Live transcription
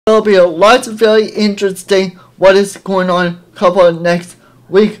There'll be a lot of very interesting what is going on couple of next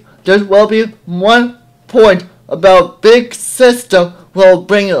week. There will be one point about big system will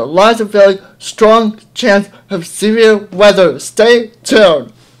bring a lot of very strong chance of severe weather. Stay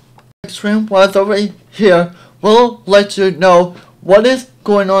tuned. Extreme weather right here will let you know what is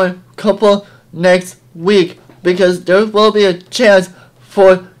going on couple next week, because there will be a chance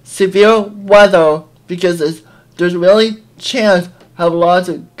for severe weather, because there's really chance have lots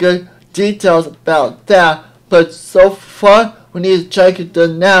of good details about that. But so far we need to check the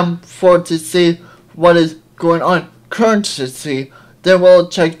NAM to see what is going on currently. Then we'll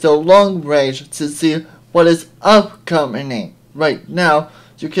check the long range to see what is upcoming right now.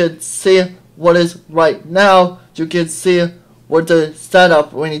 You can see what is right now. You can see what the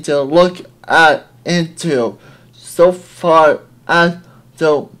setup we need to look at into. So far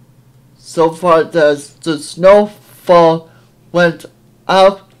the snowfall went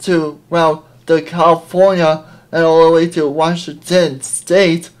up to around the California and all the way to Washington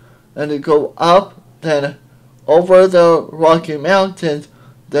State, and it go up then over the Rocky Mountains,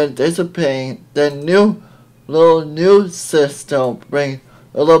 then dissipating. Then new system bring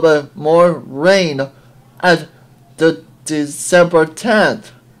a little bit more rain at the December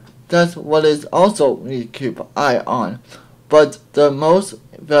 10th. That's what is also we need to keep an eye on. But the most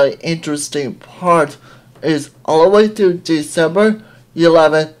very interesting part is all the way to December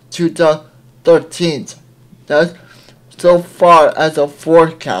 11th to the 13th. That's so far as a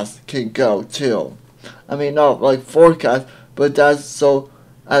forecast can go too. I mean, not like forecast, but that's so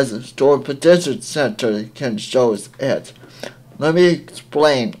as a Storm Prediction Center can show us it. Let me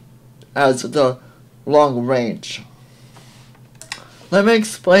explain as the long range. Let me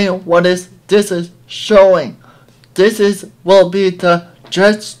explain what this is showing. Will be the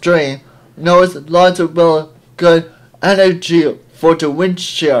jet stream. Knows lots of really good energy for the wind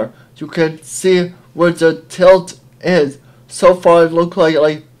shear. You can see where the tilt is. So far it looks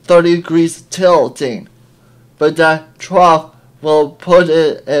like 30 degrees tilting. But that trough will put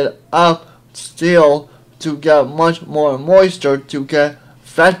it up still to get much more moisture, to get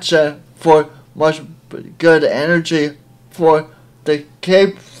fetching for much good energy for the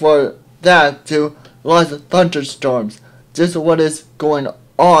Cape, for that to lots of thunderstorms. This is what is going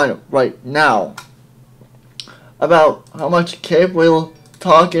on right now. About how much Cape we're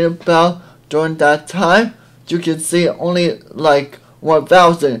talking about during that time, you can see only like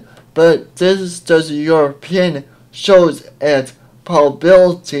 1,000, but this is just European, shows it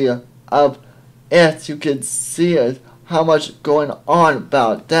probability of it. You can see it, how much going on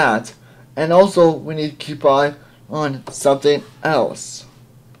about that. And also we need to keep eye on something else.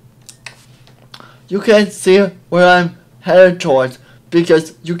 You can see where I'm headed towards,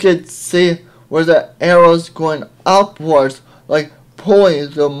 because you can see where the arrow's going upwards, like pulling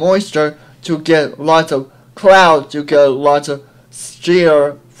the moisture to get lots of clouds, you get lots of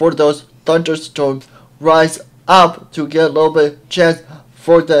shear for those thunderstorms, rise up to get a little bit chance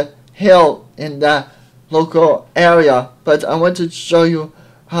for the hail in that local area. But I want to show you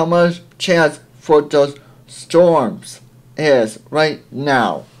how much chance for those storms is right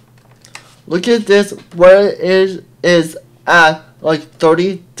now. Look at this, where it is at like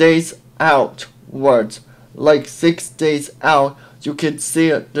 30 days outwards, like 6 days out. You can see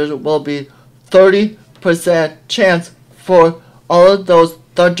there will be 30% chance for all of those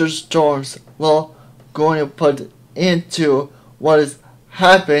thunderstorms will going to put into what is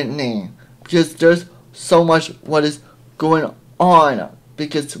happening, because there's so much what is going on,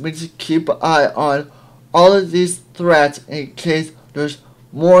 because we need to keep an eye on all of these threats in case there's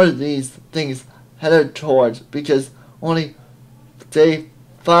more of these things headed towards, because only day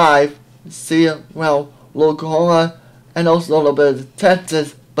 5 see around Oklahoma and also a little bit of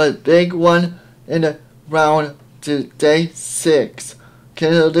Texas, but big one in around to day 6.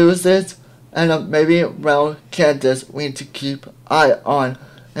 Can you lose it? And maybe around Kansas we need to keep eye on,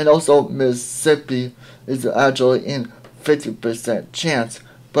 and also Mississippi is actually in 50% chance,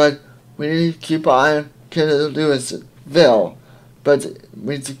 but we need to keep eye on Louisville, but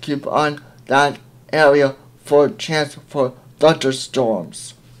we need to keep on that area for a chance for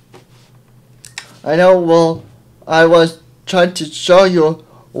thunderstorms. I know, well, I was trying to show you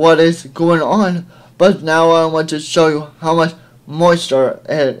what is going on, but now I want to show you how much moisture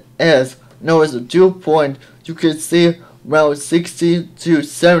it is. Now as a dew point, you can see around 60 to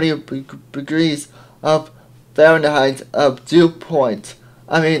 70 degrees of Fahrenheit of dew point.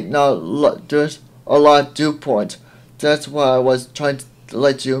 I mean, no, there's a lot of dew point. That's why I was trying to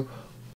let you